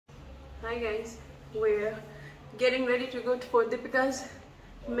Hi guys, we're getting ready to go for Deepika's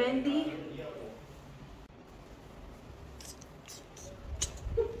Mehndi.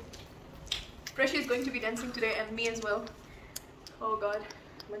 Prashia is going to be dancing today and me as well. Oh god.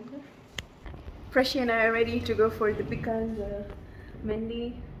 Prashia and I are ready to go for Deepika's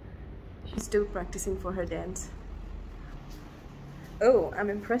Mehndi. She's still practicing for her dance. Oh, I'm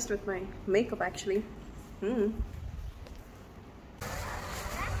impressed with my makeup actually.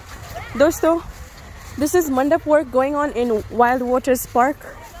 Dosto, this is mandap work going on in Wild Waters Park.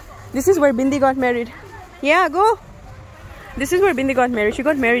 This is where Bindi got married. Yeah, go. This is where Bindi got married. She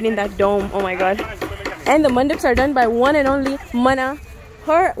got married in that dome. Oh my god. And the mandaps are done by one and only Mana.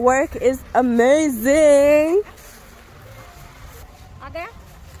 Her work is amazing. Aa gaya?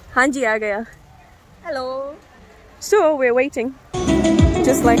 Hanji, aa gaya. Hello. So we're waiting.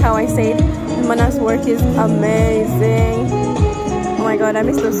 Just like how I said, Mana's work is amazing. Oh my god, I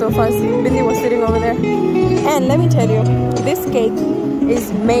miss those sofas. Bindi was sitting over there. And let me tell you, this cake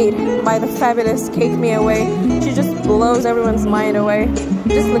is made by the fabulous Cake Me Away. She just blows everyone's mind away.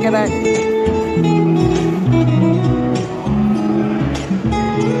 Just look at that.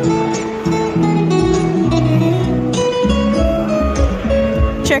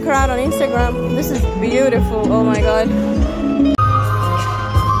 Check her out on Instagram. This is beautiful. Oh my god.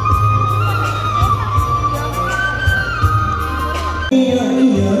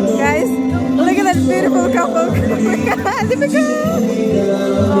 Guys, look at that beautiful couple.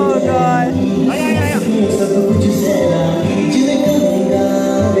 Oh god.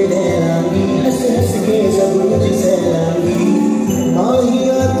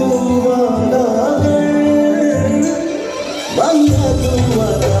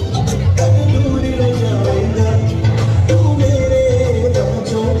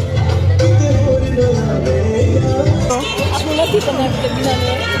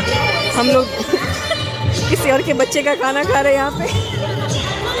 हम लोग किसी और के बच्चे का खाना खा रहे हैं यहाँ पे.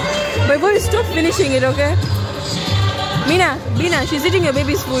 But boy, stop finishing it, okay? Bina, she's eating your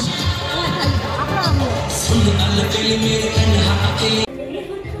baby's food.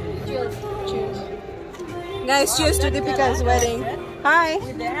 Guys, cheers to Deepika's wedding. Hi.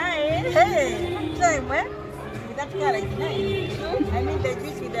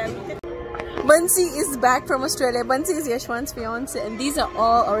 Bansi is back from Australia. Bansi is Yashwant's fiance, and these are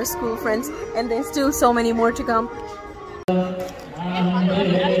all our school friends, and there's still so many more to come.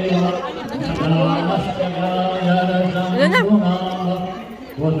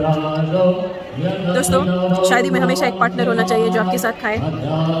 दोस्तों, शादी में हमेशा एक partner होना चाहिए जो आपके साथ खाए.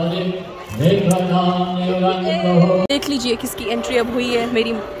 देख लीजिए किसकी एंट्री अब हुई है.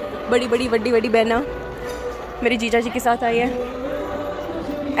 मेरी बड़ी बहना मेरे जीजा जी के साथ आई है.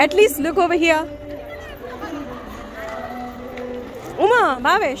 At least look over here. Uma,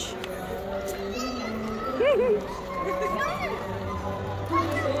 Bhavesh.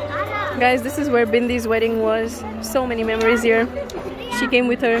 Guys, this is where Bindi's wedding was. So many memories here. She came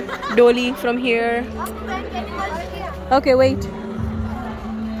with her dolly from here. Okay, wait.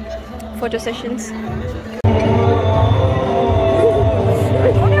 Photo sessions.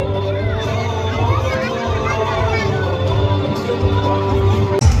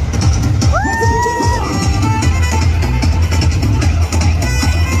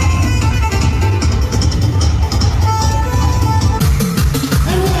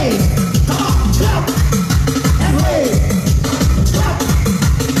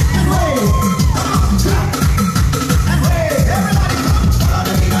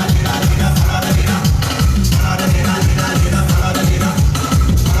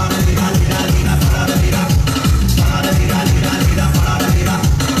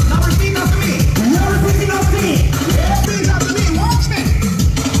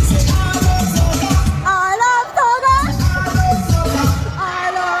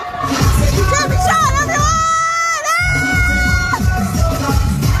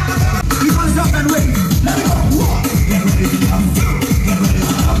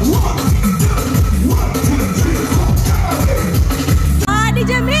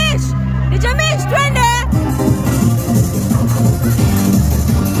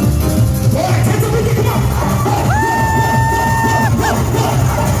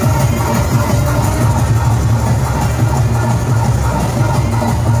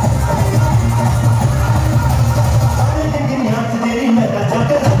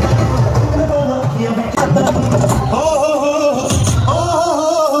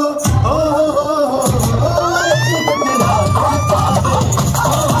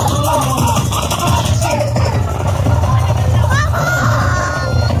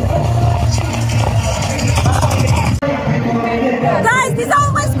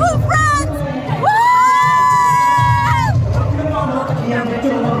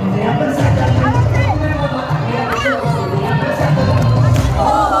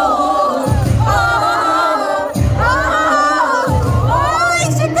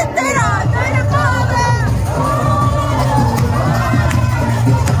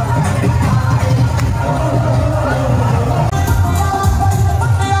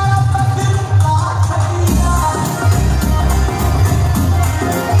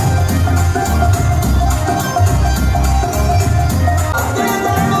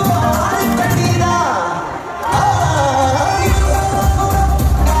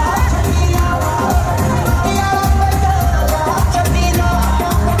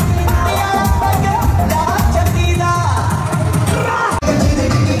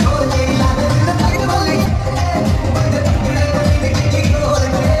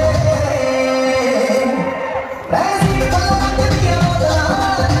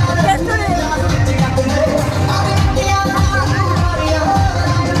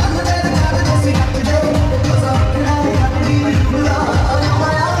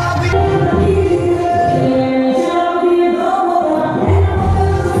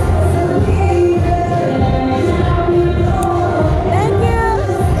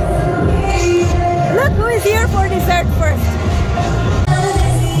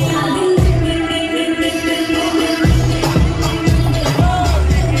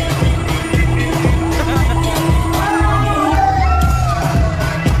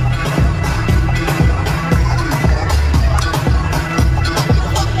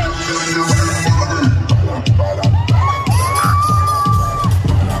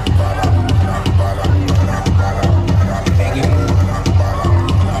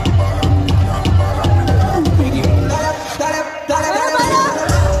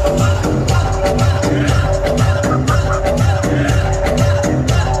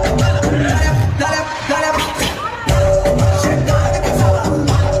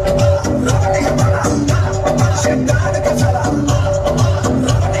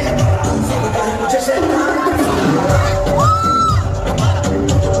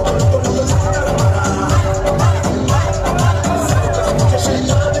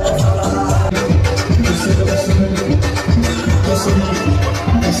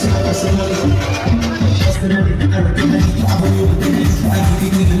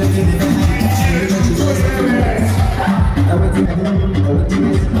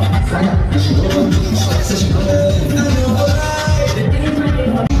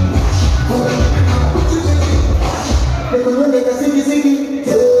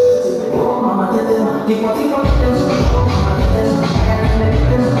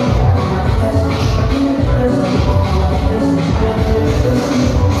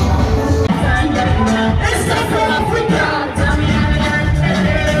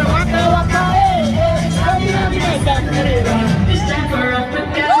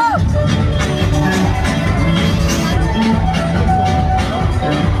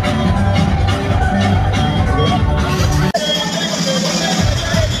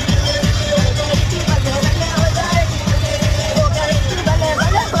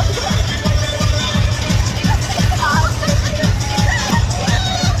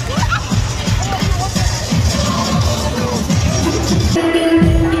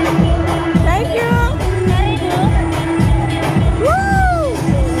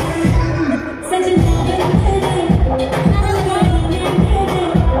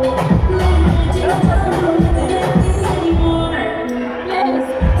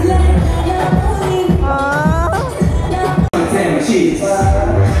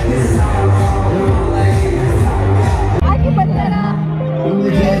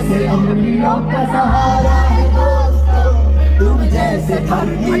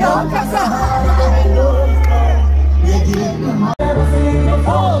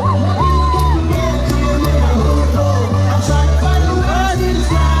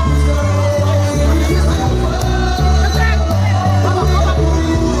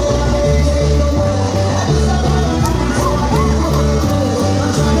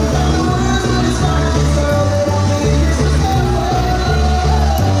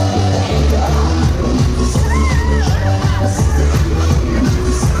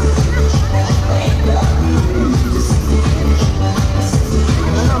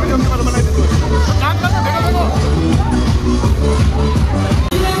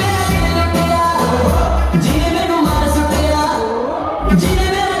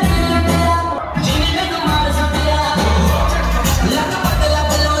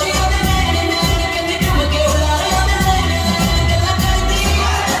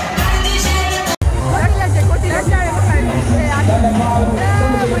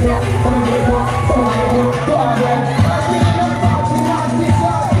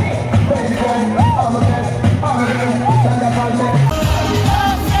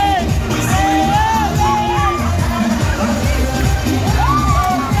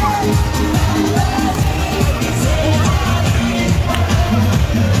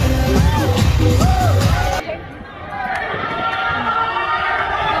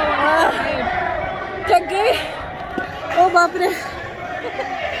 बाप रे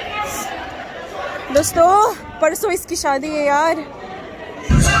दोस्तों, परसों इसकी शादी है यार।